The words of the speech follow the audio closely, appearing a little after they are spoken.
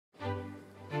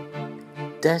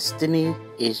Destiny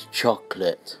is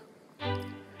Chocolate,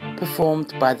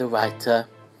 performed by the writer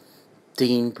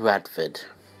Dean Bradford.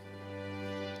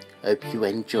 Hope you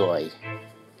enjoy.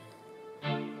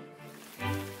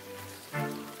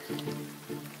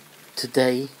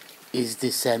 Today is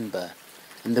December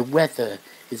and the weather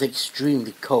is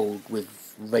extremely cold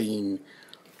with rain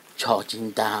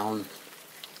charging down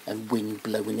and wind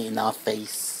blowing in our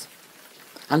face.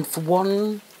 And for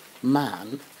one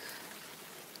man,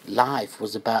 life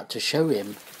was about to show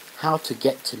him how to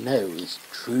get to know his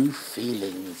true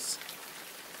feelings.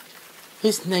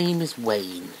 His name is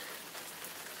Wayne.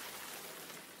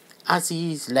 As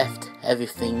he's left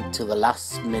everything to the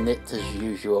last minute as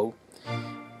usual,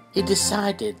 he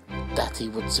decided that he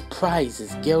would surprise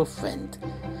his girlfriend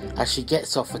as she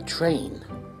gets off a train.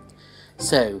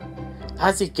 So,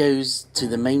 as he goes to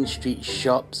the main street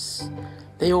shops,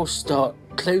 they all start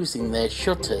closing their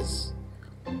shutters.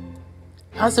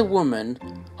 As a woman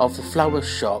of the flower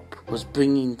shop was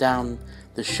bringing down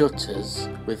the shutters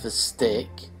with a stick,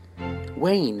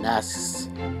 Wayne asks,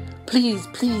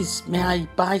 Please, may I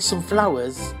buy some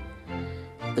flowers?"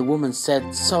 The woman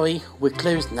said, "Sorry, we're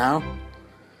closed now."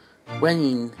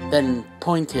 Wayne then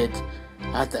pointed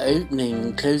at the opening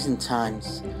and closing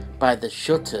times by the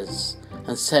shutters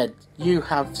and said, "You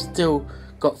have still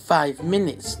got 5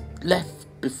 minutes left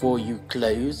before you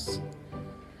close.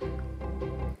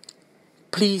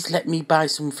 Please let me buy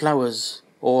some flowers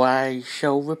or I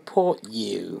shall report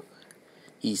you,"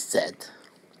 he said.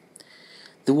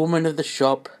 The woman of the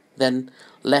shop then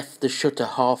left the shutter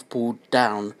half pulled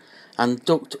down and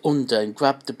ducked under and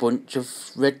grabbed a bunch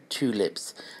of red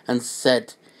tulips and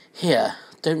said, "Here,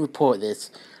 don't report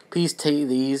this. Please take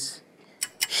these."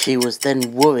 She was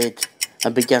then worried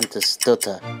and began to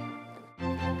stutter.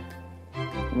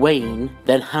 Wayne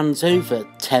then hands over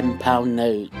a £10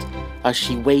 note as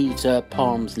she waves her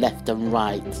palms left and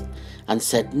right and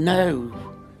said, "No,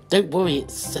 don't worry,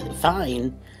 it's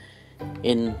fine,"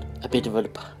 in a bit of a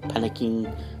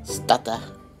panicking stutter.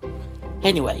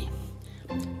 Anyway,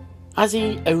 as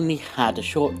he only had a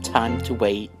short time to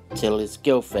wait till his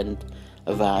girlfriend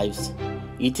arrives,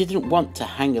 he didn't want to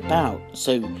hang about,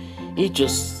 so he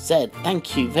just said,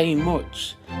 "Thank you very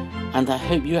much, and I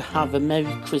hope you have a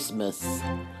Merry Christmas."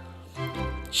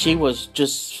 She was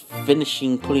just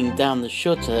finishing pulling down the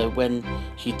shutter when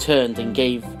she turned and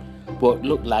gave what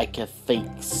looked like a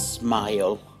fake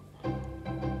smile.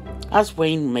 As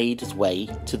Wayne made his way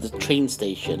to the train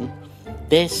station,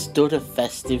 there stood a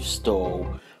festive stall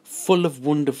full of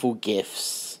wonderful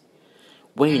gifts.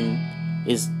 Wayne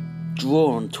is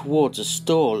drawn towards a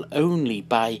stall only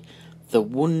by the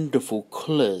wonderful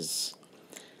colours.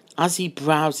 As he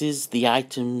browses the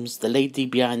items, the lady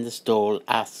behind the stall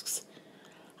asks,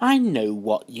 "I know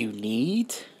what you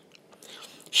need."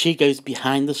 She goes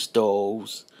behind the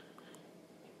stall's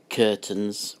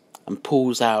curtains and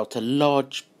pulls out a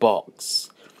large box.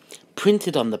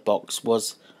 Printed on the box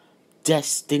was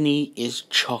 "Destiny is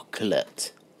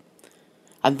Chocolate,"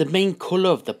 and the main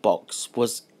colour of the box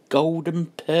was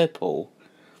golden purple,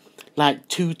 like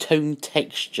two-tone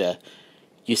texture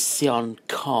you see on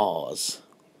cars.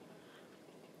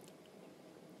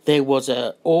 There was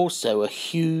also a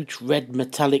huge red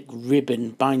metallic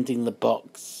ribbon binding the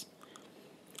box.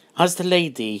 As the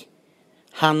lady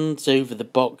hands over the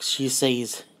box, she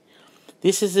says,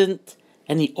 "This isn't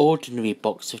any ordinary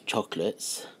box of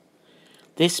chocolates.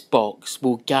 This box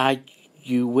will guide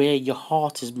you where your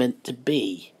heart is meant to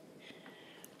be."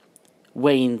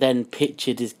 Wayne then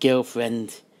pictured his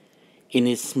girlfriend in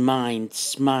his mind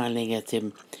smiling at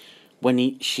him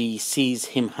when she sees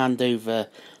him hand over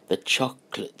the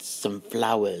chocolates and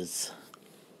flowers.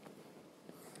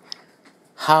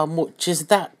 "How much is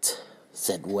that?"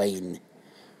 said Wayne.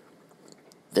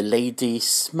 The lady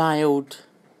smiled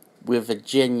with a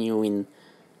genuine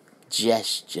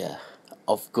gesture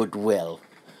of goodwill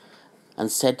and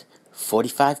said,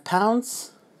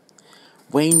 £45.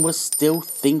 Wayne was still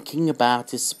thinking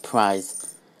about his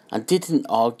surprise and didn't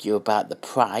argue about the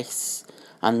price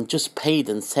and just paid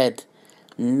and said,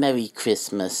 "Merry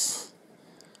Christmas."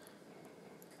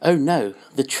 "Oh no,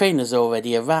 the train has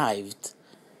already arrived.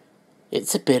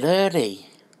 It's a bit early."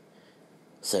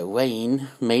 So Wayne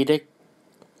made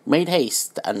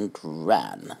haste and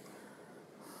ran.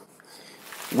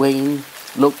 Wayne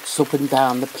looks up and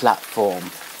down the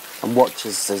platform and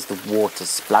watches as the water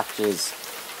splashes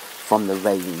from the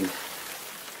rain.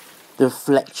 The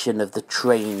reflection of the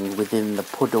train within the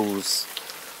puddles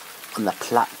on the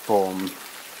platform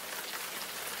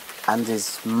and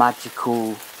his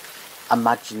magical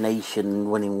imagination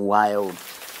running wild.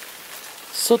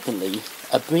 Suddenly,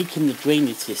 a break in the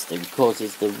drainage system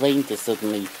causes the rain to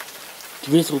suddenly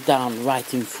drizzled down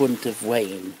right in front of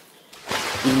Wayne.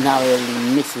 He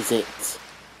narrowly misses it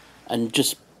and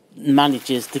just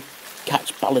manages to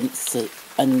catch balance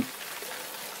and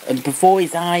before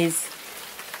his eyes,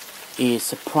 he is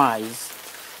surprised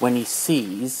when he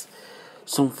sees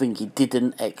something he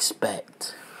didn't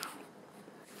expect.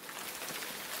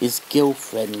 His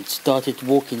girlfriend started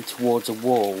walking towards a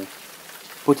wall,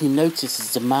 but he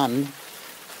notices a man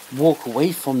walk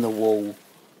away from the wall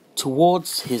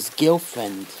towards his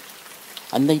girlfriend,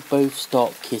 and they both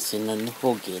start kissing and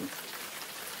hugging.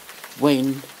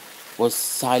 Wayne was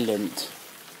silent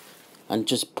and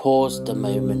just paused a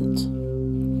moment.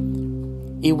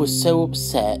 He was so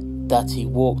upset that he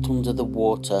walked under the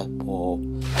water pour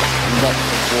and let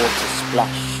the water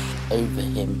splash over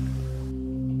him.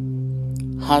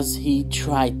 As he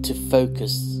tried to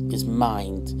focus his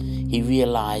mind, he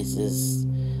realizes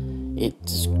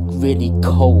it's really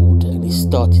cold and he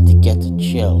started to get a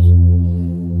chill.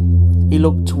 He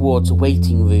looked towards a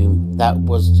waiting room that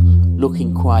was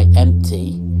looking quite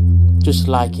empty, just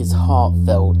like his heart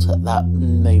felt at that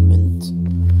moment.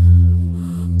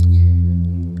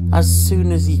 As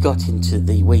soon as he got into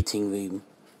the waiting room,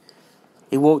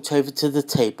 he walked over to the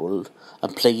table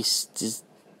and placed his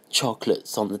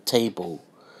chocolates on the table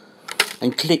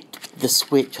and clicked the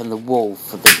switch on the wall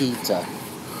for the heater.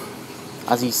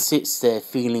 As he sits there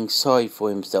feeling sorry for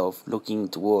himself, looking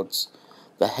towards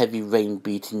the heavy rain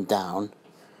beating down,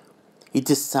 he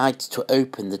decides to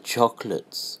open the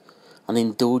chocolates and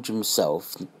indulge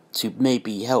himself to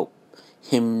maybe help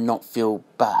him not feel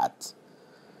bad.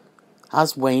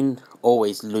 As Wayne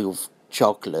always loved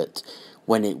chocolate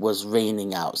when it was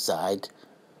raining outside,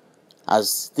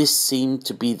 as this seemed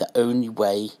to be the only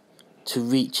way to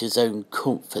reach his own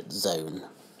comfort zone.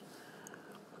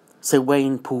 So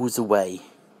Wayne pulls away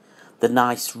the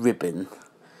nice ribbon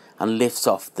and lifts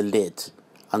off the lid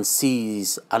and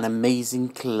sees an amazing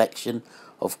collection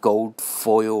of gold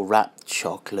foil wrapped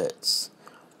chocolates.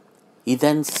 He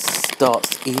then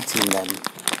starts eating them,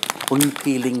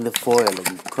 unpeeling the foil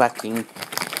and cracking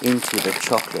into the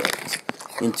chocolate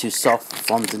into soft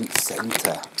fondant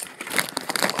centre.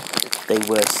 They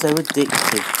were so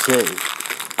addictive too.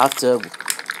 After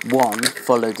one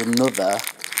followed another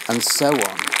and so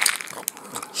on.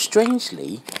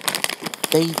 Strangely,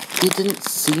 they didn't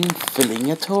seem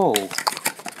filling at all.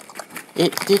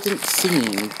 It didn't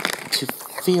seem to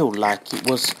feel like it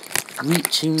was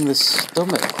reaching the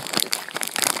stomach.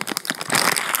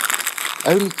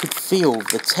 Only could feel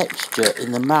the texture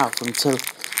in the mouth until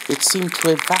it seemed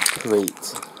to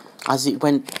evaporate as it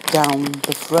went down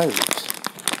the throat.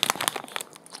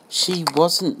 She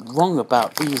wasn't wrong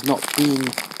about these not being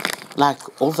like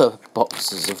other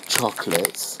boxes of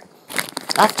chocolates.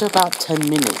 After about 10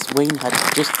 minutes, Wayne had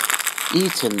just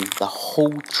eaten the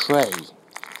whole tray.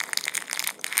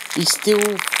 He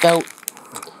still felt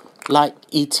like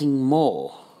eating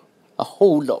more, a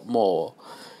whole lot more.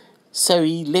 So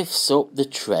he lifts up the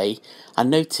tray and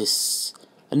notices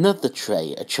another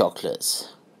tray of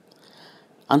chocolates.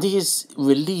 And he is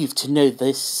relieved to know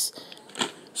this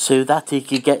so that he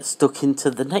could get stuck into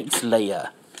the next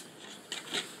layer.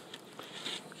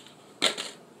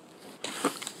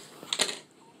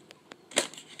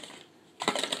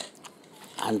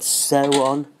 And so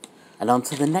on, and on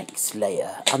to the next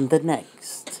layer, and the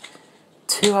next.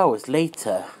 2 hours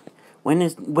later, Wayne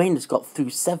has got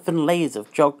through 7 layers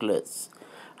of chocolates,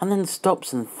 and then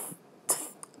stops and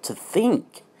to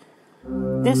think.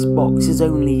 This box is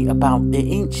only about an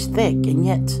inch thick, and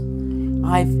yet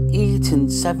I've eaten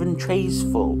 7 trays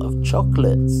full of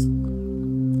chocolates.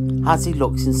 As he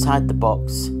looks inside the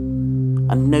box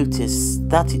and notices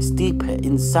that it's deeper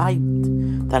inside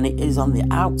than it is on the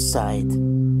outside.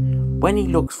 When he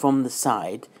looks from the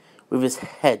side, with his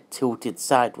head tilted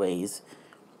sideways,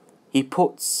 he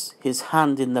puts his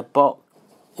hand in the box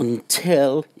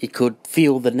until he could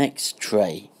feel the next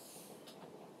tray.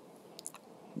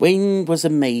 Wayne was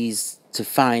amazed to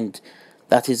find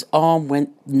that his arm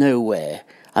went nowhere,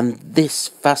 and this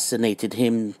fascinated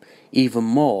him even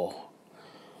more.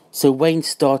 So Wayne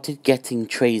started getting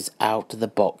trays out of the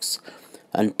box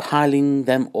and piling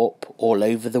them up all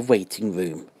over the waiting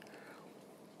room.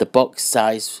 The box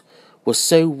size was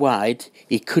so wide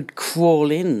he could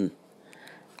crawl inside.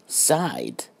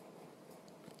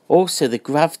 Also, the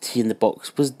gravity in the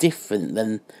box was different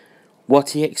than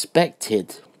what he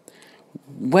expected.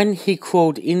 When he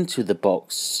crawled into the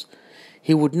box,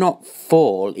 he would not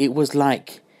fall. It was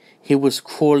like he was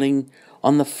crawling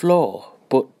on the floor,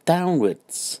 but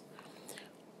downwards.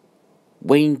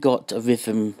 Wayne got a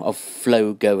rhythm of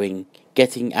flow going,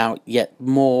 getting out yet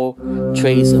more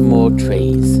trays and more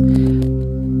trays.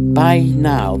 By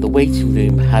now, the waiting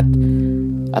room had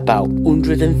about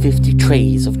 150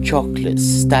 trays of chocolates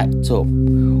stacked up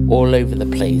all over the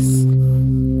place.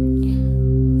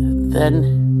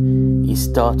 Then he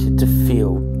started to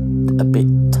feel a bit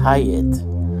tired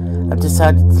and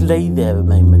decided to lay there a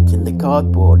moment in the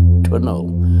cardboard tunnel,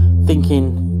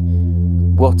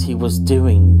 thinking what he was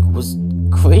doing was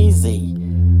crazy.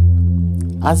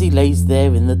 As he lays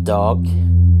there in the dark,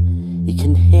 he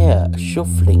can hear a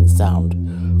shuffling sound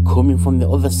coming from the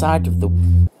other side of the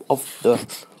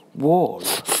wall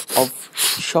of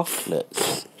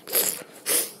chocolates.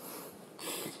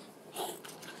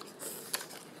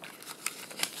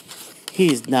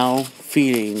 He is now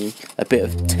feeling a bit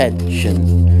of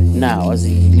tension now as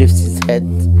he lifts his head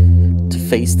to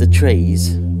face the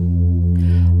trays.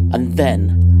 And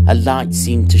then a light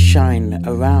seemed to shine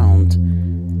around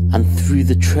and through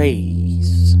the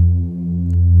trays.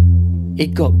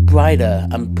 It got brighter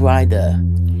and brighter,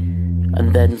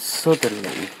 and then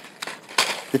suddenly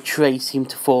the tray seemed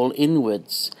to fall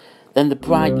inwards. Then the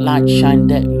bright light shined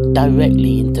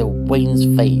directly into Wayne's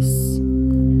face.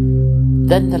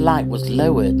 Then the light was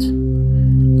lowered.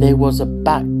 There was a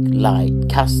backlight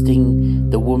casting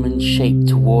the woman's shape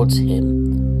towards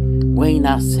him. Wayne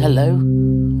asks, "Hello,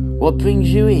 what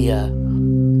brings you here?"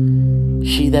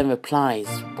 She then replies,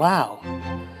 "Wow,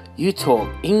 you talk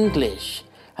English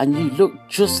and you look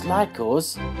just like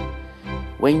us."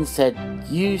 Wayne said,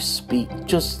 "You speak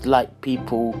just like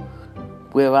people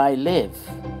where I live."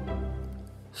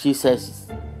 She says,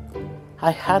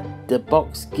 "I had the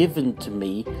box given to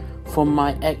me from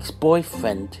my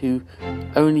ex-boyfriend who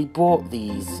only bought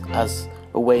these as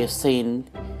a way of saying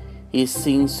he's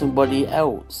seen somebody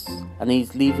else and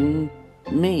he's leaving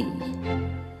me."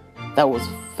 That was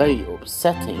very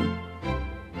upsetting.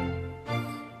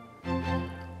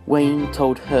 Wayne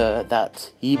told her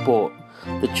that he bought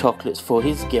the chocolates for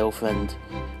his girlfriend,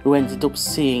 who ended up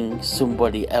seeing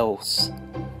somebody else.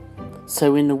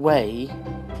 So in a way,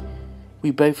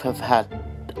 we both have had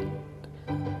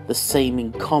the same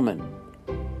in common.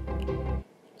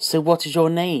 "So what is your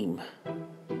name?"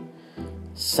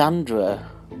 "Sandra.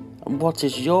 And what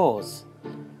is yours?"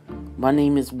 "My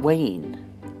name is Wayne."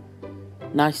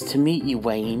 "Nice to meet you,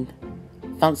 Wayne.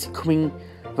 Fancy coming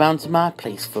round to my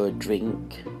place for a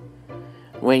drink?"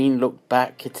 Wayne looked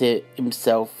back at it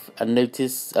himself and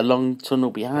noticed a long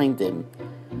tunnel behind him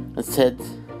and said,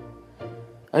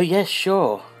 "Oh yes,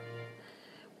 sure.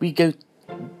 We go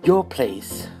your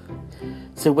place."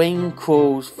 So Wayne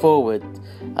crawls forward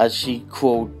as she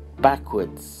crawled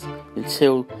backwards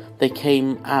until they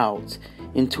came out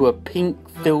into a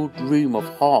pink-filled room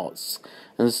of hearts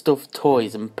and stuffed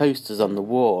toys and posters on the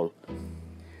wall.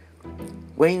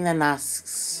 Wayne then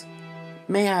asks,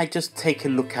 "May I just take a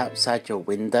look outside your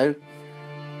window?"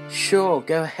 "Sure,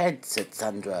 go ahead," said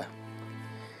Sandra.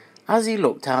 As he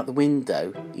looked out the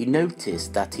window, he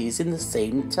noticed that he is in the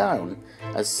same town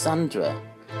as Sandra.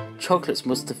 Chocolates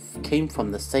must have came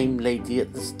from the same lady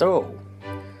at the stall.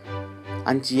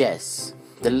 And yes,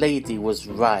 the lady was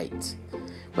right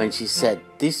when she said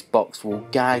this box will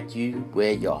guide you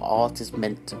where your heart is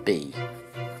meant to be.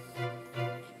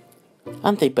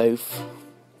 And they both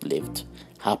lived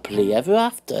happily ever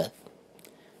after.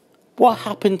 What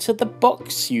happened to the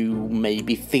box, you may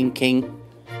be thinking?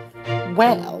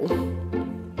 Well,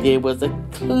 there was a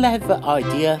clever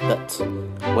idea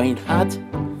that Wayne had.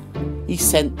 He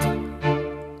sent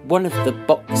one of the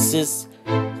boxes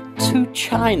to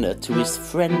China to his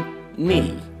friend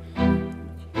Nee,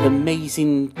 the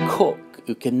amazing cook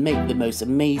who can make the most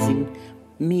amazing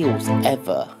meals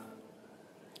ever.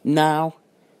 Now,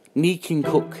 Nee can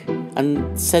cook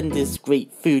and send his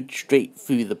great food straight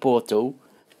through the portal,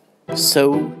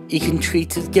 so he can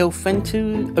treat his girlfriend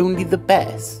to only the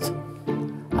best,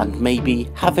 and maybe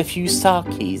have a few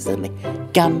sakis and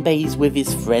gambes with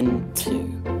his friend too.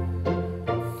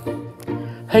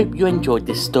 Hope you enjoyed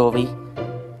this story.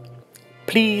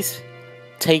 Please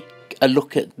take a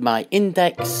look at my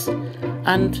index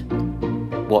and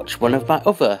watch one of my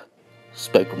other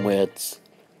spoken words.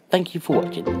 Thank you for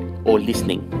watching or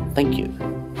listening. Thank you.